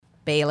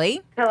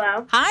Bailey.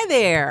 Hello. Hi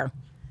there.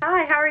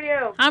 Hi, how are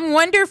you? I'm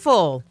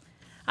wonderful.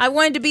 I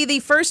wanted to be the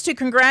first to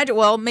congratulate,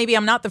 well, maybe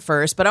I'm not the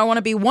first, but I want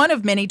to be one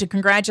of many to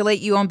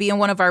congratulate you on being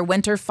one of our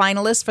winter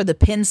finalists for the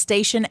Penn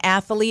Station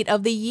Athlete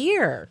of the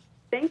Year.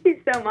 Thank you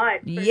so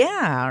much.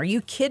 Yeah, are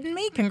you kidding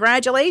me?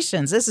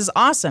 Congratulations. This is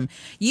awesome.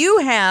 You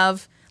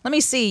have, let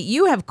me see,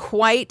 you have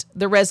quite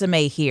the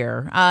resume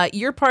here.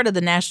 You're part of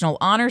the National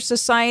Honor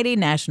Society,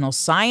 National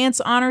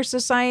Science Honor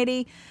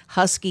Society,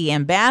 Husky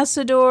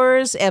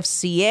Ambassadors,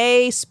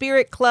 FCA,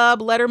 Spirit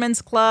Club,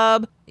 Letterman's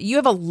Club. You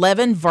have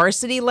 11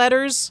 varsity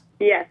letters.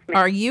 Yes, ma'am.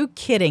 Are you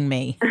kidding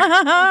me?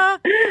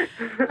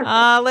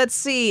 Let's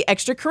see.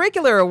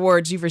 Extracurricular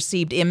awards you've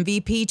received.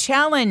 MVP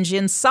challenge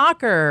in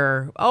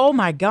soccer. Oh,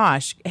 my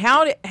gosh.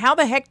 How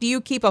the heck do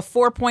you keep a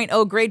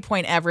 4.0 grade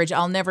point average?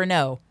 I'll never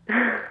know.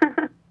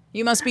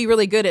 You must be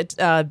really good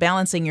at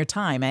balancing your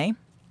time, eh?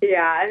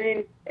 Yeah, I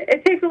mean,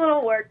 it takes a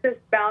little work to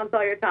balance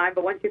all your time,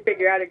 but once you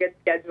figure out a good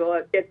schedule,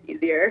 it gets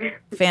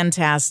easier.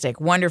 Fantastic.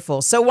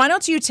 Wonderful. So why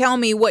don't you tell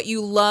me what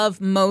you love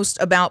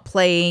most about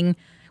playing?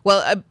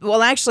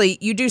 Well, actually,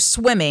 you do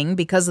swimming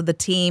because of the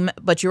team,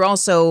 but you're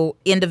also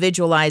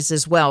individualized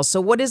as well. So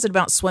what is it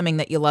about swimming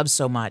that you love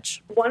so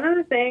much? One of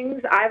the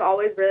things I've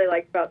always really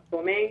liked about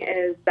swimming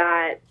is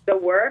that the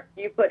work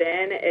you put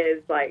in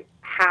is like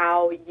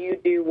how you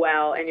do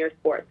well in your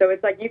sport. So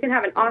it's like you can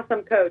have an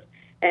awesome coach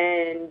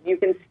and you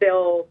can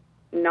still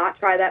not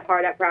try that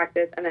hard at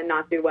practice and then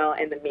not do well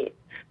in the meet.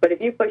 But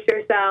if you push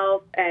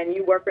yourself and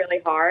you work really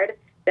hard,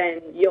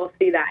 then you'll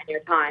see that in your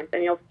times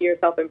and you'll see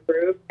yourself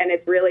improve. And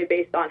it's really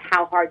based on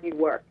how hard you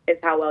work is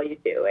how well you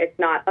do. It's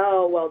not,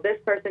 oh, well, this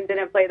person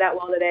didn't play that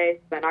well today,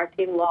 then our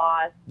team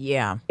lost.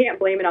 Yeah. You can't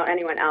blame it on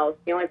anyone else.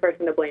 The only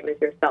person to blame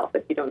is yourself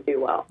if you don't do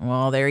well.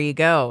 Well, there you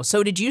go.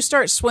 So did you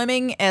start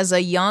swimming as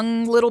a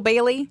young little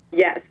Bailey?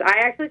 Yes. I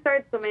actually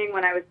started swimming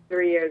when I was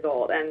 3 years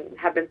old and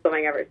have been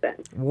swimming ever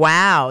since.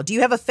 Wow. Do you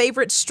have a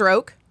favorite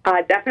stroke?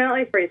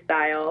 Definitely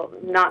freestyle.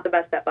 Not the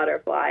best at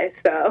butterfly,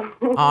 so.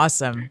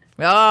 Awesome.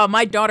 Oh,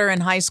 my daughter in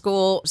high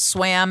school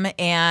swam,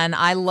 and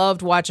I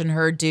loved watching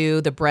her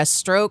do the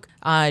breaststroke.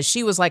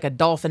 She was like a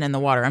dolphin in the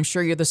water. I'm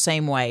sure you're the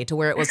same way, to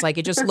where it was like,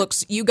 it just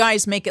looks, you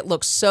guys make it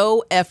look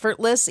so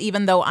effortless,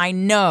 even though I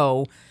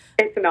know.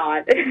 It's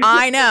not.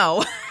 I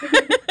know.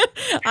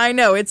 I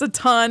know. It's a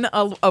ton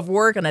of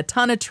work and a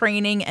ton of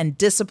training and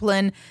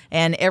discipline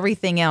and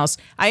everything else.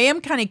 I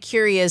am kind of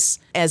curious,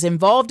 as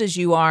involved as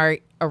you are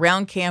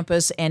around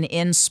campus and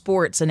in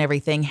sports and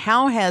everything,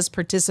 how has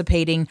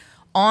participating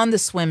on the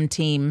swim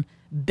team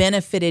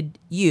benefited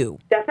you?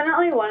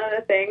 Definitely one of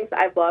the things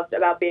I've loved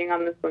about being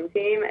on the swim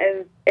team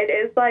is it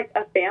is like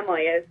a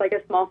family. It's like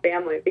a small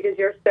family because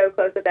you're so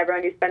close with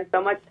everyone. You spend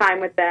so much time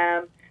with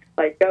them,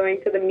 like going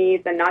to the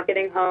meets and not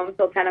getting home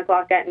till 10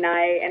 o'clock at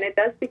night. And it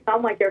does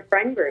become like your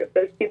friend group,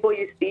 those people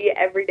you see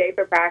every day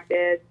for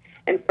practice.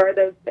 And for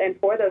those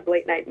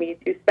late night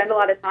meets, you spend a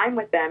lot of time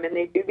with them, and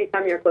they do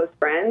become your close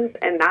friends.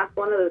 And that's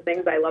one of the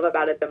things I love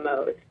about it the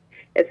most.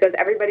 It's because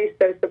everybody's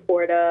so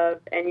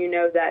supportive, and you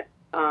know that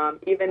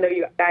even though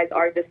you guys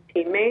are just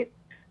teammates,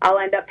 I'll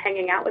end up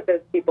hanging out with those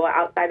people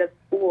outside of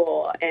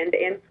school and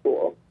in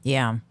school.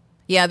 Yeah.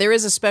 Yeah, there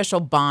is a special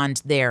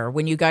bond there.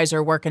 When you guys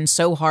are working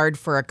so hard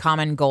for a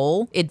common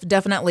goal, it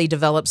definitely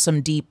develops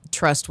some deep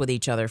trust with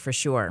each other, for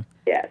sure.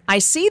 Yes. I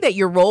see that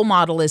your role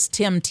model is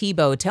Tim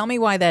Tebow. Tell me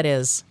why that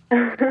is.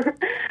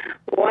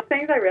 One of the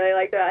things I really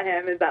like about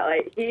him is that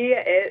like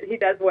he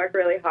does work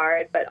really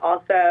hard, but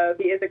also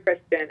he is a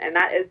Christian, and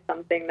that is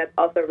something that's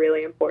also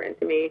really important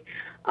to me.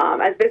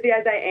 As busy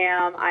as I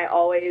am, I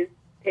always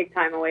take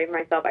time away from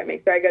myself. I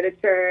make sure I go to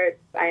church.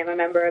 I am a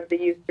member of the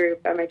youth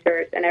group at my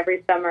church, and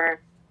every summer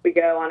we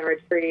go on a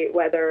retreat,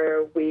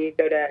 whether we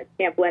go to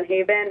Camp Lynn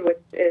Haven,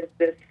 which is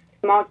this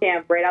small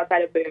camp right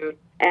outside of Boone,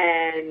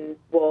 and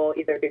we'll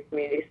either do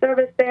community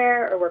service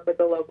there or work with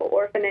the local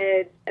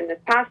orphanage. And this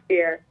past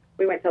year,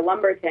 we went to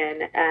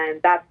Lumberton,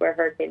 and that's where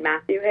Hurricane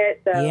Matthew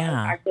hit. So Yeah.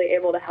 I was actually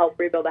able to help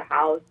rebuild a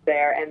house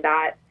there, and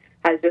that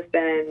has just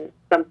been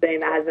something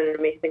that has been an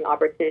amazing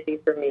opportunity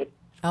for me.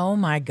 Oh,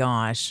 my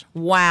gosh.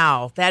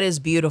 Wow. That is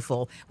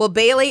beautiful. Well,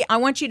 Bailey, I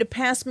want you to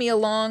pass me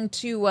along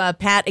to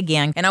Pat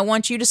again, and I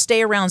want you to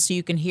stay around so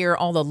you can hear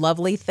all the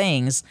lovely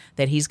things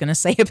that he's going to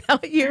say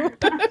about you.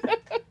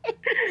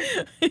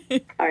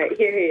 All right,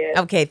 here he is.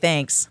 Okay,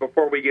 thanks.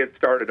 Before we get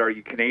started, are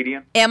you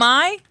Canadian? Am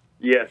I?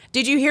 Yes.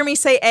 Did you hear me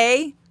say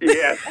A?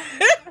 Yes.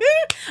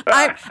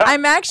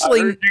 I'm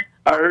actually...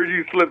 I heard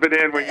you slip it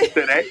in when you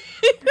said A.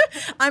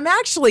 I'm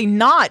actually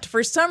not.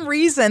 For some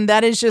reason,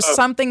 that is just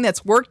something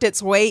that's worked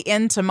its way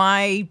into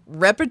my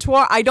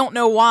repertoire. I don't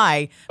know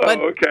why, but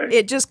okay.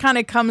 It just kind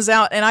of comes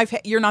out, and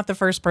you're not the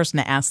first person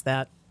to ask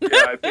that.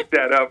 Yeah, I picked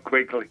that up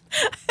quickly.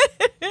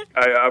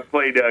 I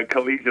played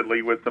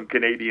collegiately with some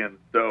Canadians,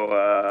 so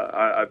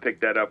I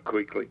picked that up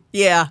quickly.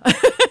 Yeah,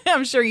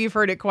 I'm sure you've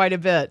heard it quite a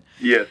bit.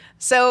 Yes.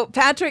 So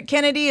Patrick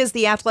Kennedy is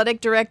the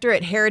athletic director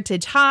at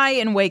Heritage High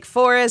in Wake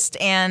Forest,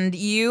 and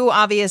you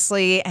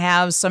obviously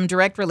have some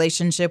direct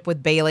relationship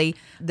with Bailey,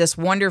 this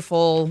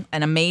wonderful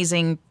and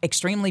amazing,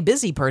 extremely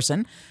busy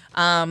person.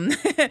 And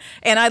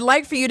I'd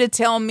like for you to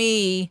tell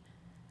me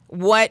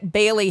what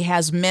Bailey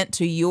has meant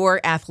to your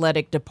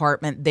athletic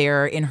department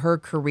there in her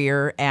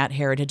career at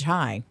Heritage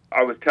High.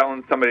 I was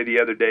telling somebody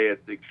the other day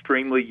it's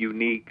extremely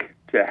unique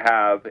to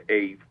have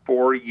a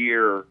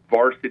 4-year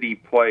varsity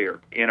player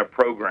in a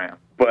program.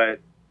 But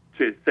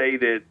to say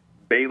that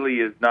Bailey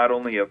is not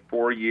only a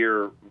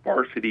 4-year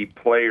varsity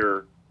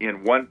player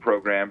in one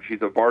program,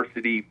 she's a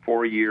varsity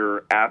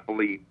 4-year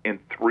athlete in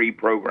 3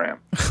 programs.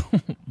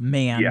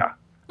 Man. Yeah.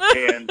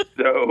 And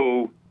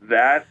so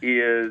that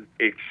is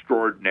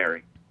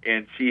extraordinary.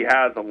 And she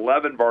has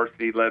 11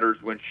 varsity letters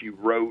when she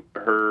wrote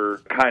her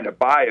kind of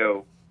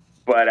bio,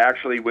 but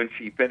actually when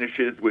she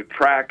finishes with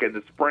track in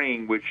the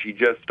spring, which she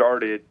just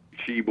started,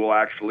 she will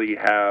actually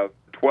have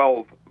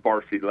 12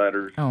 varsity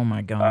letters. Oh,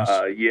 my gosh.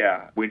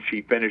 When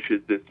she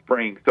finishes this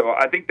spring. So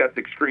I think that's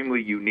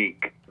extremely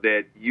unique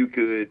that you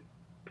could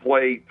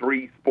play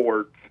 3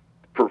 sports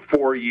for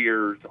 4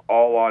 years,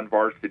 all on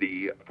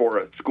varsity for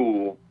a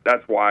school.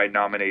 That's why I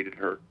nominated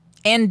her.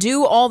 And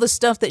do all the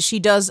stuff that she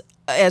does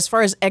as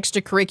far as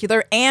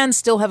extracurricular and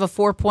still have a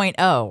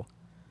 4.0.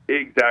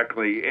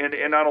 Exactly. And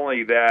not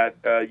only that,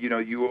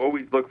 you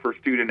always look for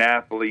student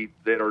athletes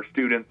that are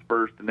students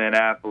first and then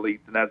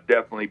athletes, and that's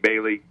definitely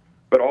Bailey,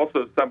 but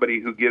also somebody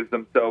who gives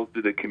themselves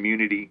to the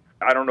community.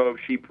 I don't know if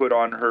she put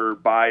on her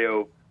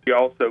bio, she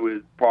also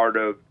is part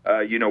of,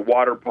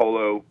 water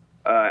polo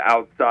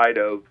outside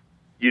of,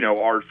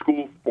 our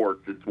school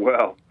sports as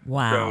well.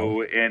 Wow.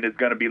 So, and is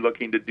going to be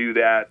looking to do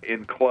that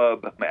in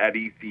club at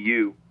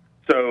ECU.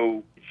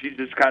 So she's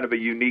just kind of a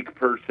unique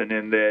person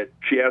in that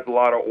she has a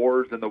lot of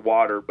oars in the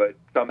water, but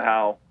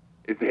somehow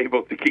is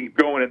able to keep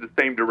going in the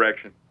same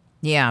direction.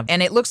 Yeah,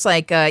 and it looks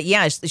like,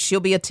 she'll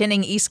be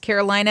attending East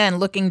Carolina and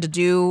looking to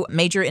do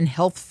major in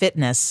health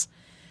fitness,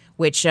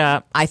 which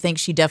I think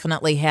she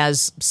definitely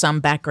has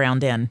some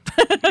background in.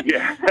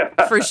 Yeah.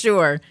 For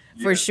sure.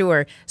 For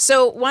sure.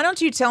 So why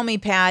don't you tell me,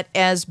 Pat,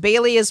 as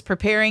Bailey is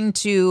preparing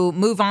to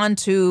move on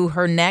to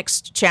her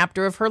next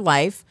chapter of her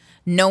life,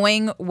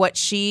 knowing what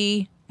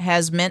she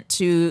has meant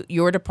to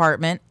your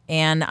department,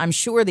 and I'm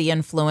sure the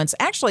influence.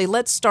 Actually,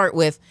 let's start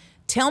with,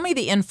 tell me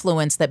the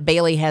influence that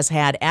Bailey has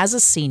had as a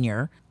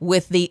senior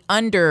with the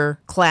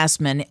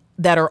underclassmen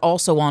that are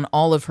also on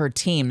all of her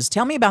teams.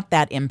 Tell me about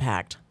that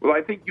impact. Well,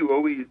 I think you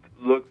always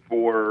look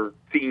for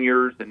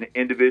seniors and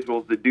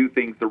individuals that do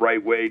things the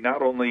right way,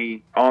 not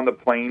only on the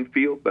playing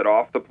field, but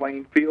off the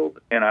playing field.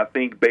 And I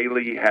think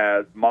Bailey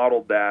has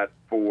modeled that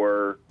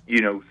for,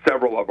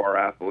 several of our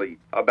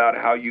athletes about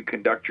how you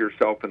conduct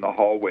yourself in the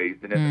hallways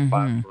and in the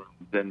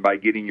classrooms and by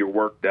getting your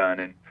work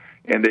done.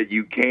 And that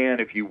you can,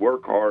 if you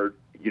work hard,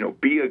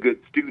 be a good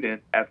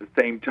student at the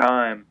same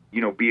time,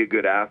 be a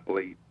good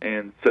athlete.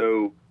 And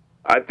so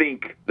I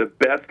think the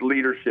best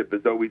leadership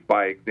is always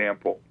by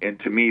example. And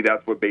to me,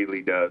 that's what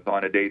Bailey does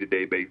on a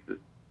day-to-day basis.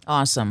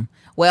 Awesome.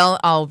 Well,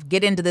 I'll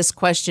get into this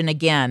question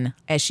again.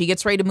 As she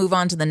gets ready to move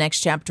on to the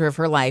next chapter of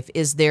her life,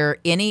 is there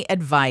any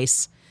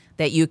advice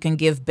that you can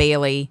give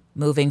Bailey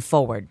moving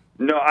forward?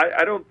 No,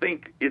 I don't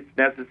think it's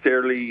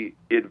necessarily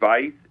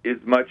advice as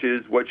much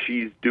as what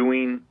she's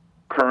doing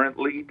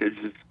currently to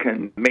just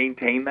can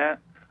maintain that.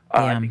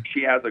 I think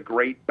she has a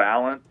great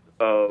balance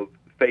of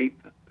faith,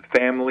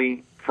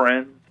 family,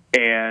 friends,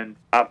 and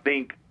I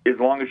think as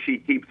long as she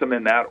keeps them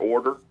in that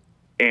order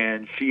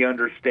and she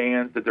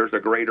understands that there's a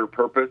greater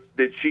purpose,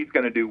 that she's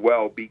going to do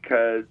well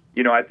because,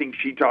 I think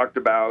she talked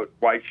about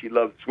why she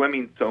loves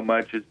swimming so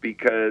much is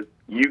because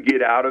you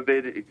get out of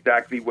it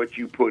exactly what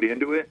you put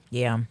into it.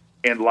 Yeah.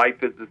 And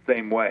life is the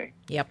same way.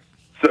 Yep.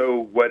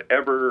 So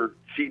whatever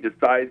she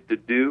decides to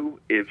do,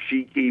 if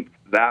she keeps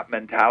that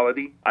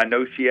mentality, I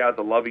know she has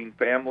a loving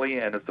family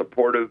and a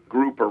supportive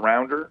group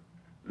around her,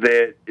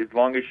 that as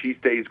long as she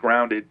stays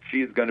grounded,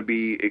 she is going to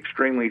be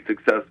extremely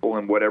successful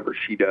in whatever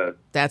she does.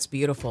 That's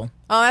beautiful.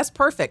 Oh, that's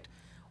perfect.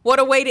 What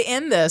a way to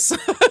end this.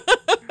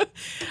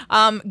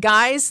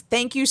 Guys,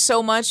 thank you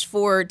so much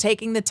for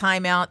taking the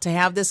time out to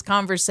have this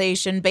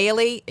conversation.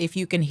 Bailey, if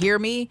you can hear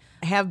me,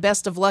 have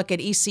best of luck at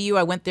ECU.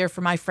 I went there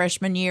for my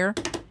freshman year.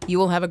 You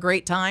will have a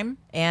great time.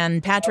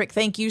 And Patrick,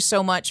 thank you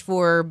so much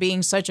for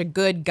being such a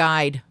good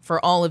guide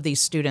for all of these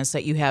students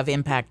that you have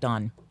impact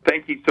on.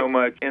 Thank you so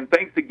much. And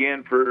thanks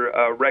again for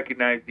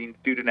recognizing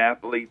student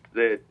athletes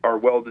that are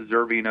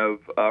well-deserving of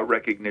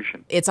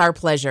recognition. It's our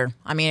pleasure.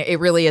 I mean, it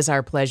really is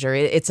our pleasure.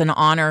 It's an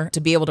honor to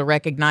be able to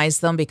recognize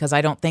them because I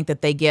don't think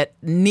that they get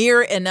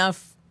near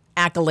enough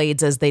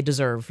accolades as they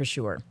deserve, for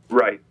sure.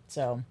 Right.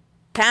 So,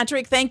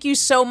 Patrick, thank you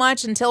so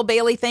much. And tell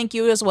Bailey thank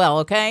you as well,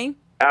 okay?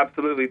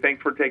 Absolutely.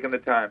 Thanks for taking the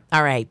time.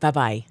 All right.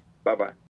 Bye-bye. Bye-bye.